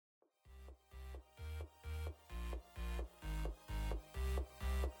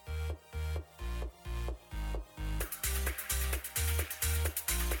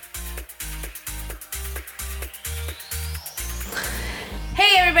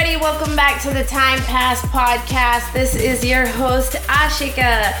Hey everybody, welcome back to the Time Pass podcast. This is your host,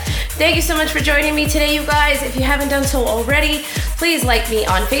 Ashika. Thank you so much for joining me today, you guys. If you haven't done so already, please like me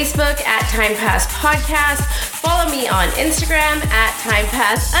on Facebook at Time Pass Podcast. Follow me on Instagram at Time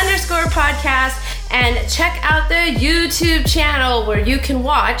Pass_podcast. And check out the YouTube channel where you can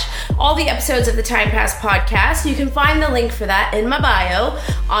watch all the episodes of the Time Pass podcast. You can find the link for that in my bio,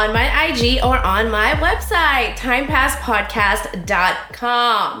 on my IG, or on my website,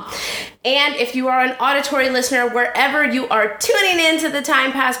 timepasspodcast.com. And if you are an auditory listener, wherever you are tuning into the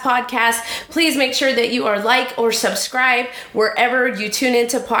Time Pass podcast, please make sure that you are like or subscribe wherever you tune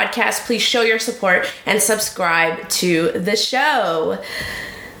into podcasts. Please show your support and subscribe to the show.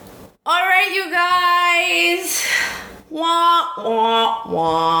 All right, you guys. Wah, wah,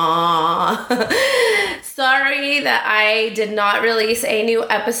 wah. Sorry that I did not release a new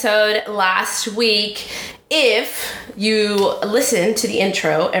episode last week. If you listen to the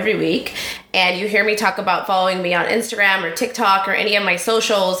intro every week and you hear me talk about following me on Instagram or TikTok or any of my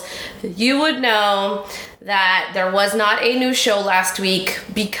socials, you would know that there was not a new show last week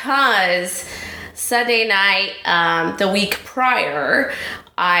because Sunday night, the week prior,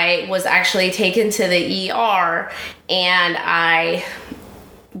 I was actually taken to the ER and I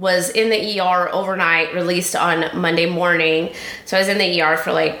was in the ER overnight, released on Monday morning. So I was in the ER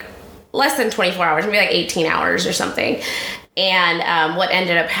for like less than 24 hours, maybe like 18 hours or something. And what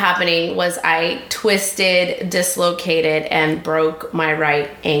ended up happening was I twisted, dislocated, and broke my right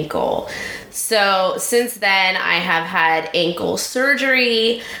ankle. So since then, I have had ankle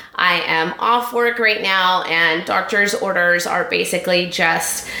surgery. I am off work right now, and doctor's orders are basically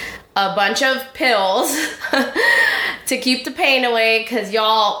just a bunch of pills to keep the pain away, because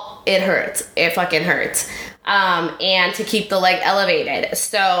y'all, it hurts. It fucking hurts. And to keep the leg elevated.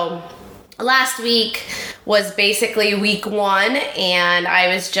 So last week was basically week 1, and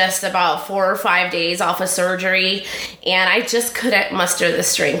I was just about 4 or 5 days off of surgery, and I just couldn't muster the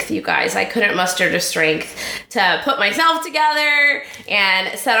strength, you guys. I couldn't muster the strength to put myself together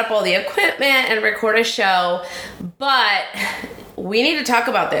and set up all the equipment and record a show. But we need to talk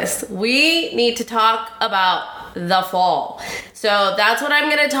about this. We need to talk about the fall. So that's what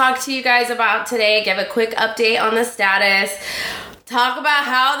I'm going to talk to you guys about today. Give a quick update on the status. Talk about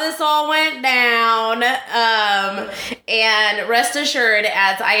how this all went down, and rest assured,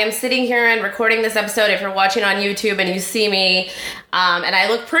 as I am sitting here and recording this episode, if you're watching on YouTube and you see me, and I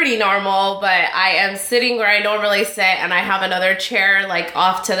look pretty normal, but I am sitting where I normally sit, and I have another chair like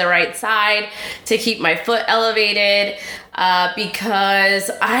off to the right side to keep my foot elevated, because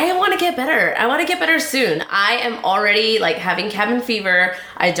I want to get better. I want to get better soon. I am already like having cabin fever.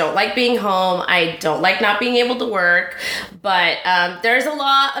 I don't like being home. I don't like not being able to work, but there's a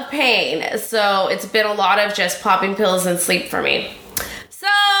lot of pain. So it's been a lot of just popping pills and sleep for me. So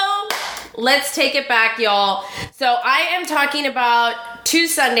let's take it back, y'all. So I am talking about 2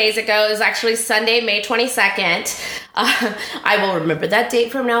 Sundays ago. It was actually Sunday, May 22nd. I will remember that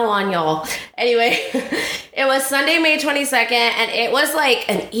date from now on, y'all. Anyway, it was Sunday, May 22nd, and it was like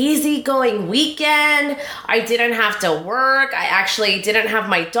an easygoing weekend. I didn't have to work. I actually didn't have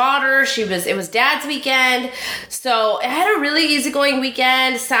my daughter. It was dad's weekend. So I had a really easygoing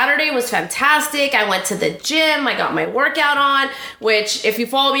weekend. Saturday was fantastic. I went to the gym. I got my workout on, which if you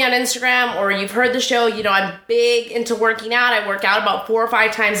follow me on Instagram or you've heard the show, you know I'm big into working out. I work out about 4 or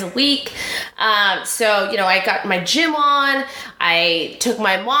 5 times a week. So, you know, I got my gym on. I took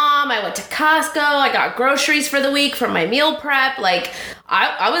my mom. I went to Costco. I got groceries for the week for my meal prep. Like,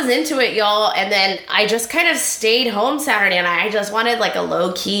 I was into it, y'all. And then I just kind of stayed home Saturday, and I just wanted like a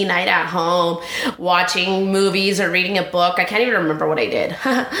low-key night at home, watching movies or reading a book. I can't even remember what I did.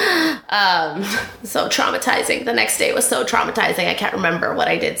 So traumatizing. The next day was so traumatizing. I can't remember what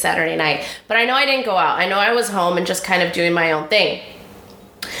I did Saturday night. But I know I didn't go out. I know I was home and just kind of doing my own thing.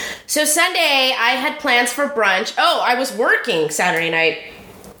 So Sunday, I had plans for brunch. Oh, I was working Saturday night.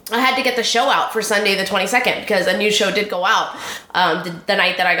 I had to get the show out for Sunday the 22nd because a new show did go out. The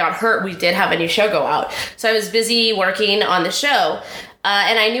night that I got hurt, we did have a new show go out. So I was busy working on the show.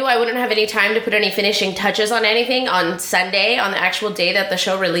 And I knew I wouldn't have any time to put any finishing touches on anything on Sunday, on the actual day that the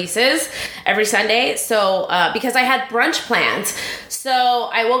show releases every Sunday. So, because I had brunch plans. So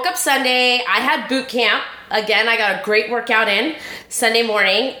I woke up Sunday, I had boot camp. Again, I got a great workout in Sunday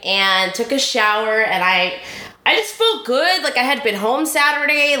morning and took a shower, and I just felt good. Like I had been home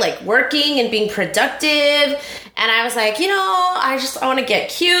Saturday, like working and being productive. And I was like, I want to get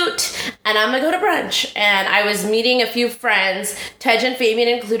cute and I'm going to go to brunch. And I was meeting a few friends, Tej and Fabian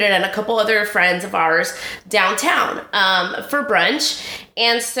included, and a couple other friends of ours downtown for brunch.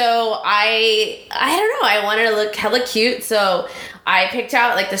 And so I don't know, I wanted to look hella cute. So I picked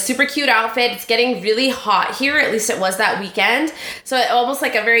out like the super cute outfit. It's getting really hot here, at least it was that weekend. So it almost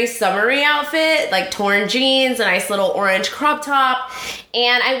like a very summery outfit, like torn jeans, a nice little orange crop top.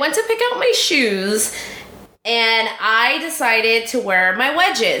 And I went to pick out my shoes and I decided to wear my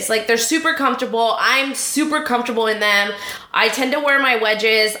wedges. Like, they're super comfortable. I'm super comfortable in them. I tend to wear my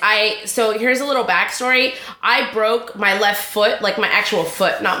wedges. So here's a little backstory. I broke my left foot, like my actual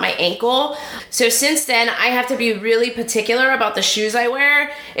foot, not my ankle. So since then, I have to be really particular about the shoes I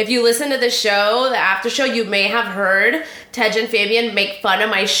wear. If you listen to the show, the after show, you may have heard Tej and Fabian make fun of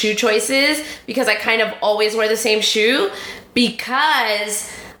my shoe choices because I kind of always wear the same shoe,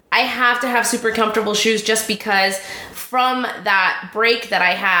 because I have to have super comfortable shoes, just because from that break that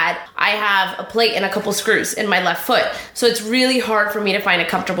I have a plate and a couple screws in my left foot. So it's really hard for me to find a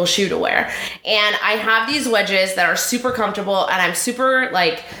comfortable shoe to wear. And I have these wedges that are super comfortable, and I'm super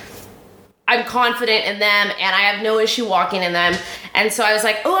I'm confident in them, and I have no issue walking in them. And so I was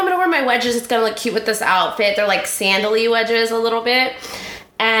like, I'm gonna wear my wedges. It's gonna look cute with this outfit. They're like sandally wedges a little bit.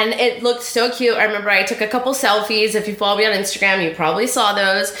 And it looked so cute. I remember I took a couple selfies. If you follow me on Instagram, you probably saw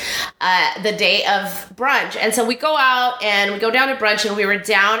those the day of brunch. And so we go out and we go down to brunch, and we were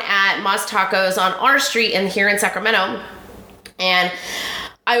down at Mas Tacos on our street here in Sacramento. And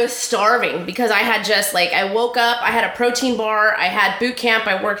I was starving because I had just I woke up, I had a protein bar, I had boot camp,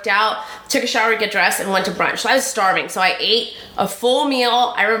 I worked out, took a shower, get dressed, and went to brunch. So I was starving. So I ate a full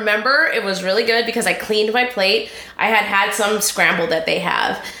meal. I remember it was really good because I cleaned my plate. I had some scramble that they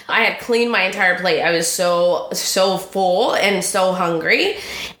have. I had cleaned my entire plate. I was so full and so hungry.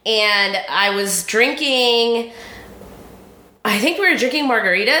 And I was drinking, I think we were drinking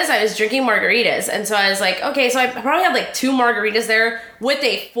margaritas. I was drinking margaritas. And so I was like, okay, so I probably had 2 margaritas there with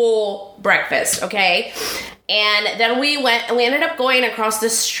a full breakfast, okay? And then we ended up going across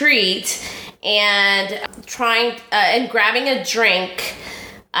the street and trying and grabbing a drink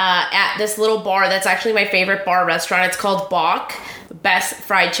at this little bar that's actually my favorite bar restaurant. It's called Bach. Best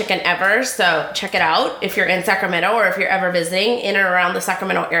fried chicken ever. So check it out if you're in Sacramento, or if you're ever visiting in and around the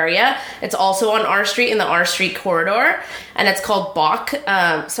Sacramento area. It's also on R Street, in the R Street corridor, and it's called Bach.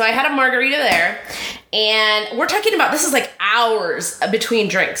 So I had a margarita there, and we're talking about, this is hours between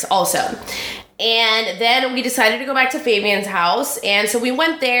drinks also. And then we decided to go back to Fabian's house, and so we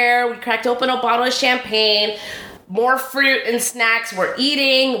went there, we cracked open a bottle of champagne, more fruit and snacks, we're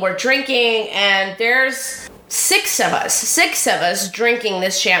eating, we're drinking, and there's six of us drinking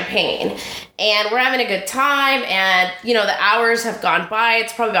this champagne, and we're having a good time. And the hours have gone by.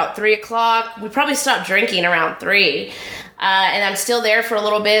 It's probably about 3:00. We probably stopped drinking around 3, and I'm still there for a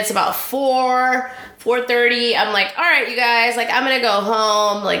little bit. It's about 4:30. I'm like, all right, you guys, I'm gonna go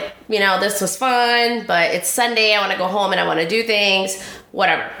home. This was fun, but it's Sunday. I want to go home and I want to do things,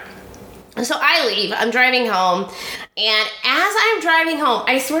 whatever. So I leave. I'm driving home, and as I'm driving home,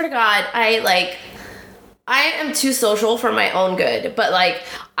 I swear to God, I am too social for my own good, but I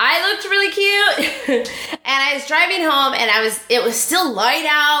looked really cute and I was driving home, and it was still light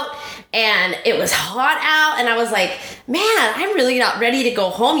out and it was hot out, and I was like, man, I'm really not ready to go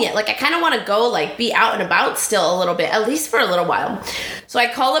home yet. I kind of want to go be out and about still a little bit, at least for a little while. So I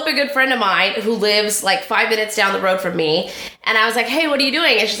called up a good friend of mine who lives 5 minutes down the road from me, and I was like, hey, what are you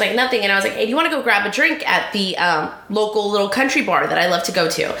doing? And she's like, nothing. And I was like, hey, do you want to go grab a drink at the local little country bar that I love to go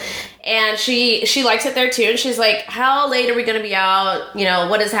to? And she likes it there too. And she's like, how late are we going to be out?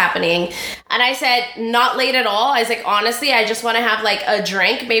 What is happening? And I said, not late at all. I was like, honestly, I just want to have a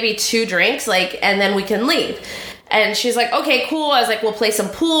drink, maybe 2 drinks, and then we can leave. And she's like, okay, cool. I was like, we'll play some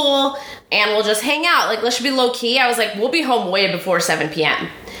pool and we'll just hang out. Let's be low key. I was like, we'll be home way before 7 p.m.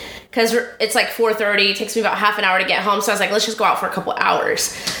 because it's 4:30. It takes me about half an hour to get home. So I was like, let's just go out for a couple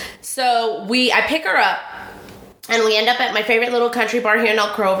hours. So I pick her up, and we end up at my favorite little country bar here in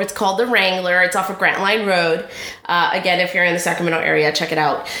Elk Grove. It's called The Wrangler. It's off of Grant Line Road. Again, if you're in the Sacramento area, check it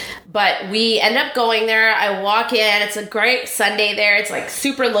out. But we end up going there. I walk in. It's a great Sunday there. It's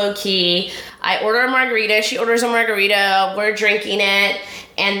super low key. I order a margarita. She orders a margarita. We're drinking it.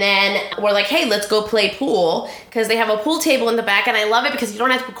 And then we're like, hey, let's go play pool, because they have a pool table in the back, and I love it because you don't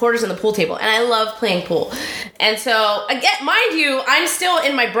have to put quarters in the pool table, and I love playing pool. And so, again, mind you, I'm still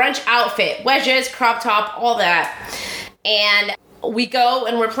in my brunch outfit, wedges, crop top, all that. And we go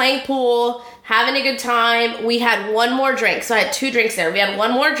and we're playing pool, having a good time. We had one more drink. So I had 2 drinks there. We had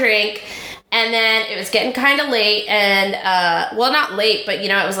one more drink, And then it was getting kind of late and, well, not late, but, it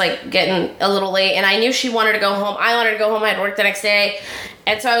was like getting a little late. And I knew she wanted to go home. I wanted to go home. I had work the next day.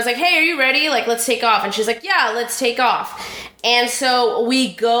 And so I was like, hey, are you ready? Like, let's take off. And she's like, yeah, let's take off. And so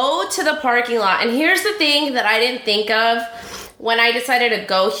we go to the parking lot. And here's the thing that I didn't think of when I decided to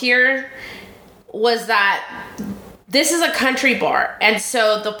go here was that this is a country bar. And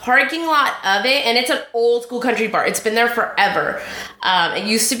so the parking lot of it, and it's an old school country bar. It's been there forever. It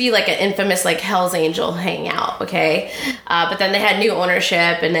used to be like an infamous like Hell's Angel hangout, okay? But then they had new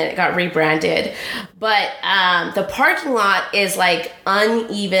ownership and then it got rebranded. But the parking lot is like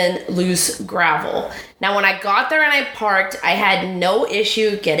uneven, loose gravel. Now, when I got there and I parked, I had no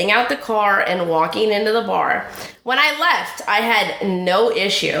issue getting out the car and walking into the bar. When I left, I had no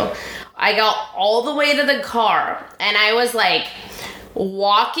issue. I got all the way to the car and I was like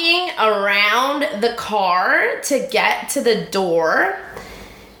walking around the car to get to the door.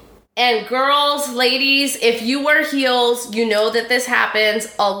 And girls, ladies, if you wear heels, you know that this happens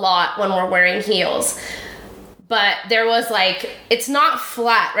a lot when we're wearing heels. But there was like, it's not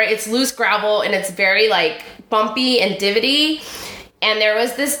flat, right? It's loose gravel and it's very like bumpy and divotty. And there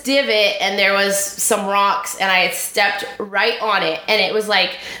was this divot and there was some rocks and I had stepped right on it. And it was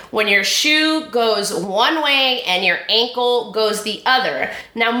like when your shoe goes one way and your ankle goes the other.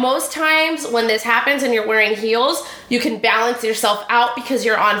 Now, most times when this happens and you're wearing heels, you can balance yourself out because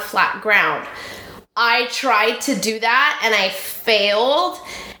you're on flat ground. I tried to do that and I failed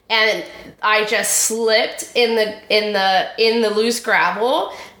and I just slipped in the loose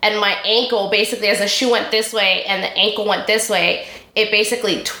gravel and my ankle basically, as the shoe went this way and the ankle went this way, it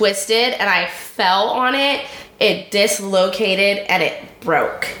basically twisted and I fell on it. It dislocated and it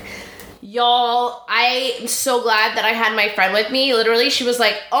broke. Y'all, I'm so glad that I had my friend with me. Literally, she was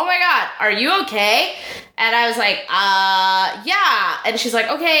like, oh my God, are you okay? And I was like, yeah. And she's like,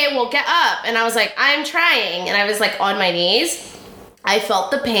 okay, well, get up. And I was like, I'm trying. And I was like on my knees. I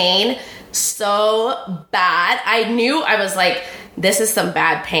felt the pain so bad. I knew, I was like, this is some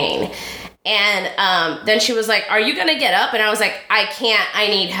bad pain. And then she was like, are you gonna get up? And I was like, I can't, I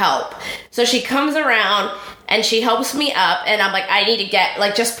need help. So she comes around and she helps me up and I'm like, I need to get,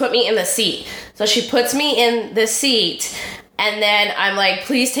 like, just put me in the seat. So she puts me in the seat and then I'm like,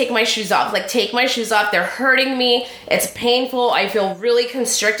 please take my shoes off. Like, take my shoes off. They're hurting me. It's painful. I feel really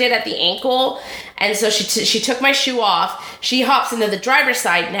constricted at the ankle. And so she took my shoe off. She hops into the driver's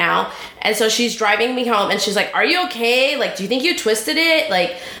side now. And so she's driving me home and she's like, are you okay? Like, do you think you twisted it?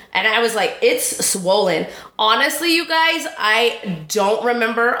 Like, and I was like, it's swollen. Honestly, you guys, I don't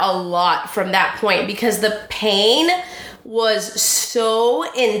remember a lot from that point because the pain was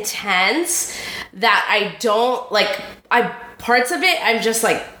so intense that I don't, like, parts of it, I'm just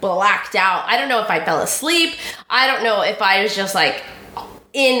like blacked out. I don't know if I fell asleep. I don't know if I was just like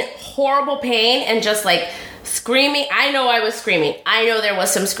in horrible pain and just like screaming. I know I was screaming. I know there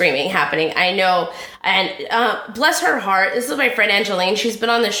was some screaming happening. I know. And bless her heart, this is my friend Angeline. She's been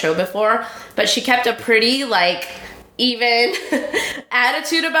on the show before, but she kept a pretty like even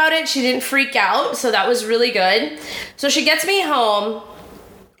attitude about it. She didn't freak out. So that was really good. So she gets me home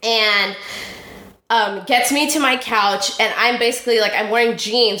and gets me to my couch, and I'm basically like, I'm wearing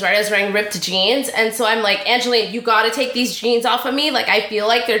jeans, right? I was wearing ripped jeans. And so I'm like, Angeline, you got to take these jeans off of me. Like, I feel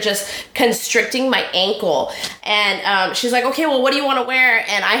like they're just constricting my ankle. And she's like, okay, well, what do you want to wear?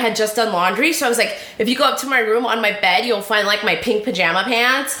 And I had just done laundry. So I was like, if you go up to my room on my bed, you'll find like my pink pajama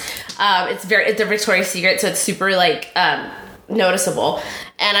pants. It's a Victoria's Secret. So it's super like, noticeable.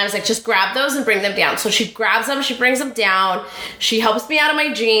 And I was like, just grab those and bring them down. So she grabs them, she brings them down, she helps me out of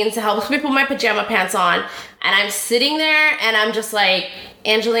my jeans, helps me put my pajama pants on, and I'm sitting there and I'm just like,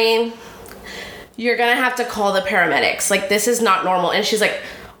 Angeline, you're gonna have to call the paramedics. Like, this is not normal. And she's like,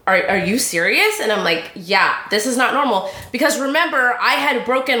 are you serious? And I'm like, yeah, this is not normal. Because remember, I had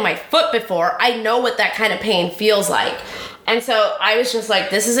broken my foot before. I know what that kind of pain feels like. And so I was just like,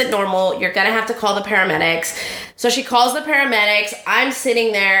 this isn't normal. You're going to have to call the paramedics. So she calls the paramedics. I'm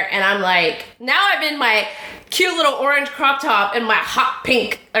sitting there and I'm like, now I'm in my cute little orange crop top and my hot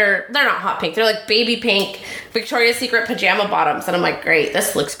pink, or they're not hot pink, they're like baby pink Victoria's Secret pajama bottoms. And I'm like, great,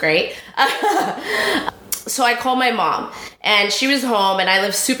 this looks great. So I called my mom and she was home and I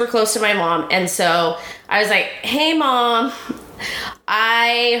live super close to my mom. And so I was like, hey mom,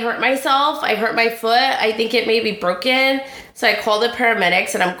 I hurt myself. I hurt my foot. I think it may be broken. So I called the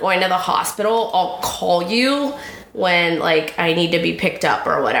paramedics and I'm going to the hospital. I'll call you when like I need to be picked up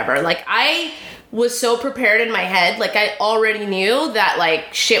or whatever. Like, I was so prepared in my head. Like, I already knew that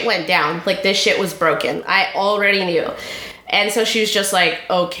like shit went down. Like, this shit was broken. I already knew. And so she was just like,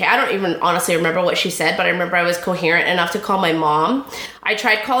 okay. I don't even honestly remember what she said, but I remember I was coherent enough to call my mom. I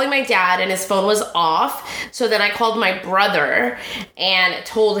tried calling my dad and his phone was off. So then I called my brother and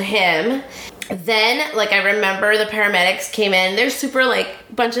told him. Then, like, I remember the paramedics came in. They're super, like,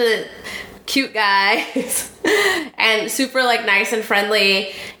 bunch of cute guys and super, like, nice and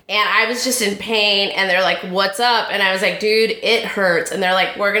friendly. And I was just in pain. And they're like, what's up? And I was like, dude, it hurts. And they're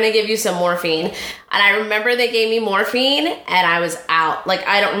like, we're going to give you some morphine. And I remember they gave me morphine and I was out. Like,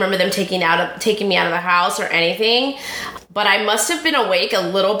 I don't remember them taking me out of the house or anything. But I must have been awake a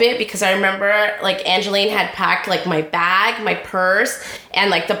little bit because I remember, like, Angeline had packed, like, my bag, my purse,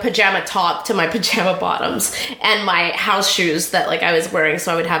 and, like, the pajama top to my pajama bottoms and my house shoes that, like, I was wearing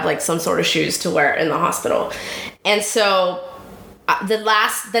so I would have, like, some sort of shoes to wear in the hospital. And so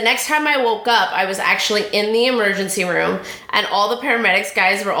the next time I woke up, I was actually in the emergency room and all the paramedics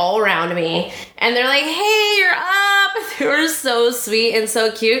guys were all around me and they're like, hey, you're up. They were so sweet and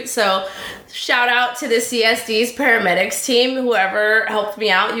so cute. So shout out to the CSD's paramedics team, whoever helped me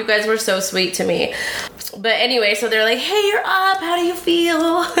out. You guys were so sweet to me. But anyway, so they're like, hey, you're up. How do you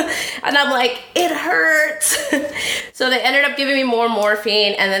feel? And I'm like, it hurts. So they ended up giving me more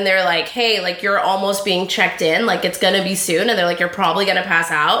morphine. And then they're like, hey, like, you're almost being checked in. Like, it's going to be soon. And they're like, you're probably going to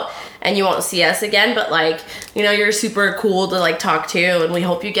pass out and you won't see us again. But, like, you know, you're super cool to, like, talk to. And we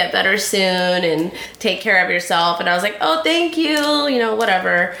hope you get better soon and take care of yourself. And I was like, oh, thank you. You know,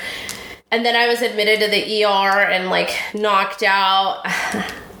 whatever. And then I was admitted to the ER and, like, knocked out.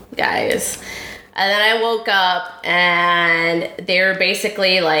 Guys. And then I woke up and they were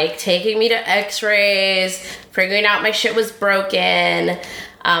basically, like, taking me to x-rays, figuring out my shit was broken.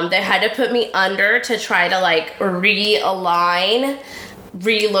 They had to put me under to try to, like, relocate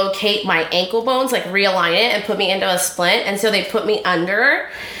my ankle bones, like, realign it and put me into a splint. And so they put me under.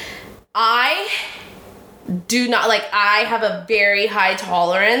 I have a very high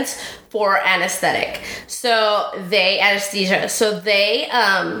tolerance for anesthetic. Anesthesia. So they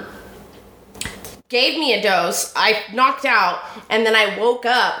gave me a dose. I knocked out and then I woke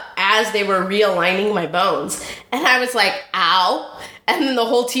up as they were realigning my bones. And I was like, ow. And then the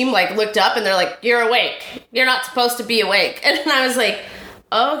whole team, like, looked up and they're like, you're awake. You're not supposed to be awake. And I was like,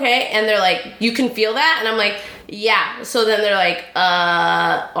 oh, okay. And they're like, you can feel that? And I'm like, yeah. So then they're like,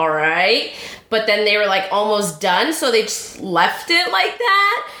 all right. But then they were, like, almost done. So they just left it like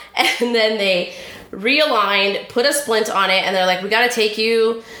that. And then they realigned, put a splint on it. And they're like, we got to take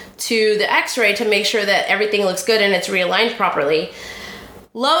you to the x-ray to make sure that everything looks good and it's realigned properly.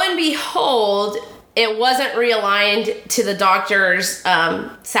 Lo and behold, it wasn't realigned to the doctor's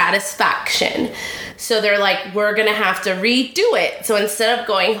satisfaction. So they're like, we're going to have to redo it. So instead of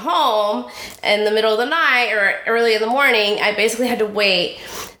going home in the middle of the night or early in the morning, I basically had to wait.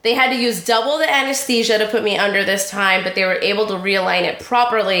 They had to use double the anesthesia to put me under this time, but they were able to realign it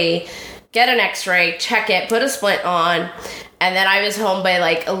properly, get an x-ray, check it, put a splint on, and then I was home by,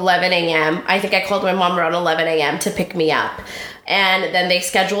 like, 11 a.m. I think I called my mom around 11 a.m. to pick me up. And then they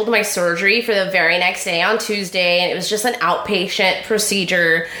scheduled my surgery for the very next day on Tuesday, and it was just an outpatient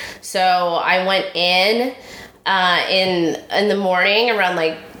procedure. So I went in the morning around,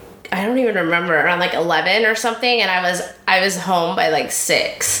 like, I don't even remember, around, like, 11 or something, and I was home by, like,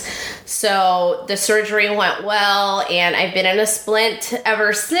 6. So the surgery went well, and I've been in a splint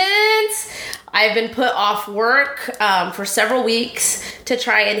ever since. I've been put off work for several weeks to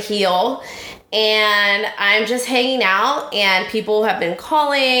try and heal. And I'm just hanging out, and people have been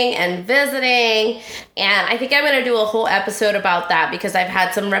calling and visiting, and I think I'm going to do a whole episode about that because I've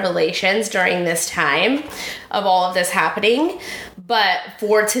had some revelations during this time of all of this happening. But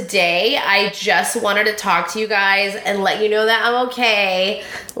for today, I just wanted to talk to you guys and let you know that I'm okay,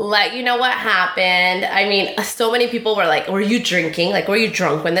 let you know what happened. I mean, so many people were like, were you drinking? Like, were you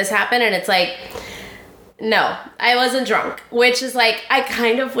drunk when this happened? And it's like, no, I wasn't drunk, which is like, I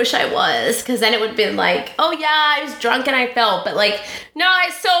kind of wish I was, because then it would have been like, oh yeah, I was drunk and I fell, but like, no, I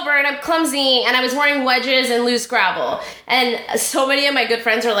was sober and I'm clumsy and I was wearing wedges and loose gravel. And so many of my good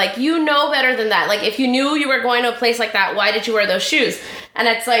friends are like, you know better than that. Like, if you knew you were going to a place like that, why did you wear those shoes? And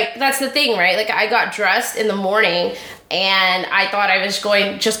it's like, that's the thing, right? Like, I got dressed in the morning and I thought I was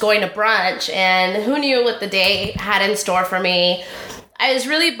just going to brunch, and who knew what the day had in store for me. I was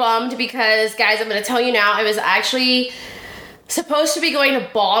really bummed because, guys, I'm going to tell you now, I was actually supposed to be going to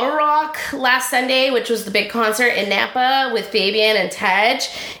Bottle Rock last Sunday, which was the big concert in Napa with Fabian and Tej,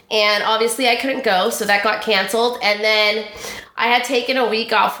 and obviously I couldn't go, so that got canceled. And then I had taken a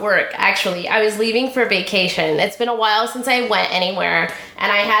week off work, actually. I was leaving for vacation. It's been a while since I went anywhere,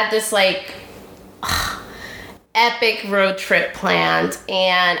 and I had this, like, epic road trip planned,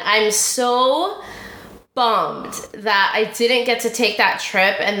 and I'm so bummed that I didn't get to take that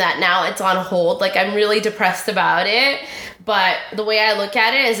trip and that now it's on hold. Like, I'm really depressed about it. But the way I look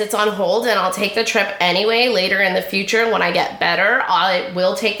at it is it's on hold, and I'll take the trip anyway later in the future when I get better. I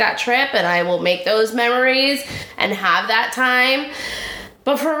will take that trip and I will make those memories and have that time.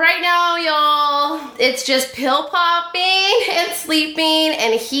 But for right now, y'all, it's just pill popping and sleeping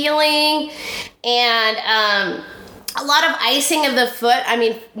and healing and a lot of icing of the foot. I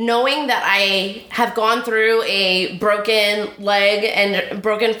mean, knowing that I have gone through a broken leg and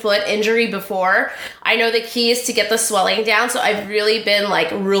broken foot injury before, I know the key is to get the swelling down. So I've really been like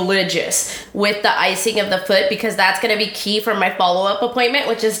religious with the icing of the foot because that's going to be key for my follow-up appointment,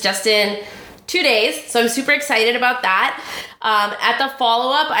 which is just in 2 days. So I'm super excited about that. At the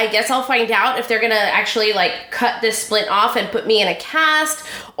follow-up, I guess I'll find out if they're going to actually like cut this splint off and put me in a cast,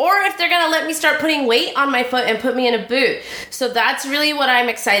 or if they're going to let me start putting weight on my foot and put me in a boot. So that's really what I'm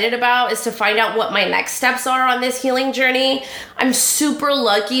excited about, is to find out what my next steps are on this healing journey. I'm super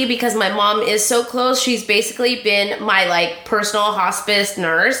lucky because my mom is so close. She's basically been my like personal hospice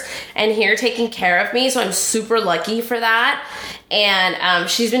nurse and here taking care of me. So I'm super lucky for that. And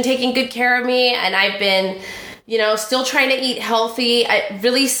she's been taking good care of me, and I've been, you know, still trying to eat healthy. It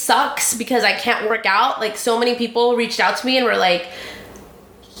really sucks because I can't work out. Like, so many people reached out to me and were like,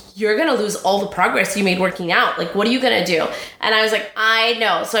 you're going to lose all the progress you made working out. Like, what are you going to do? And I was like, I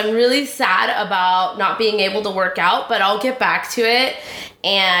know. So I'm really sad about not being able to work out, but I'll get back to it.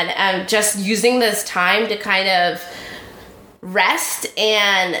 And I'm just using this time to kind of rest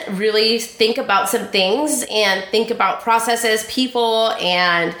and really think about some things and think about processes, people,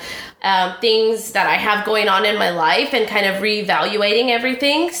 and things that I have going on in my life, and kind of reevaluating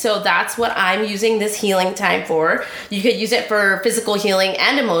everything. So that's what I'm using this healing time for. You could use it for physical healing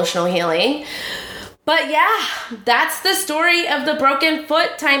and emotional healing. But yeah, that's the story of the broken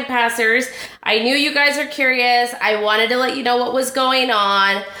foot, time passers. I knew you guys are curious. I wanted to let you know what was going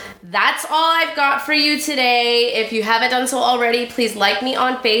on. That's all I've got for you today. If you haven't done so already, please like me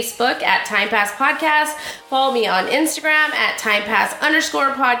on Facebook at Time Pass Podcast. Follow me on Instagram at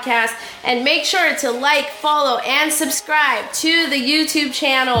TimePass_podcast. And make sure to like, follow, and subscribe to the YouTube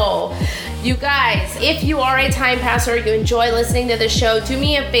channel. You guys, if you are a time passer, you enjoy listening to the show, do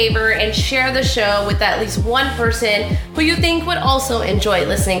me a favor and share the show with at least one person who you think would also enjoy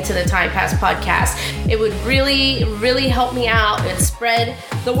listening to the Time Pass Podcast. It would really, really help me out. It would spread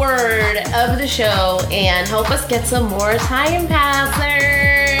the word of the show and help us get some more time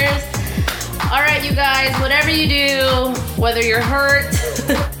passers. All right, you guys, whatever you do, whether you're hurt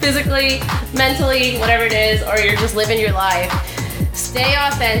physically, mentally, whatever it is, or you're just living your life, stay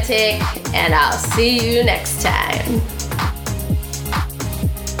authentic, and I'll see you next time.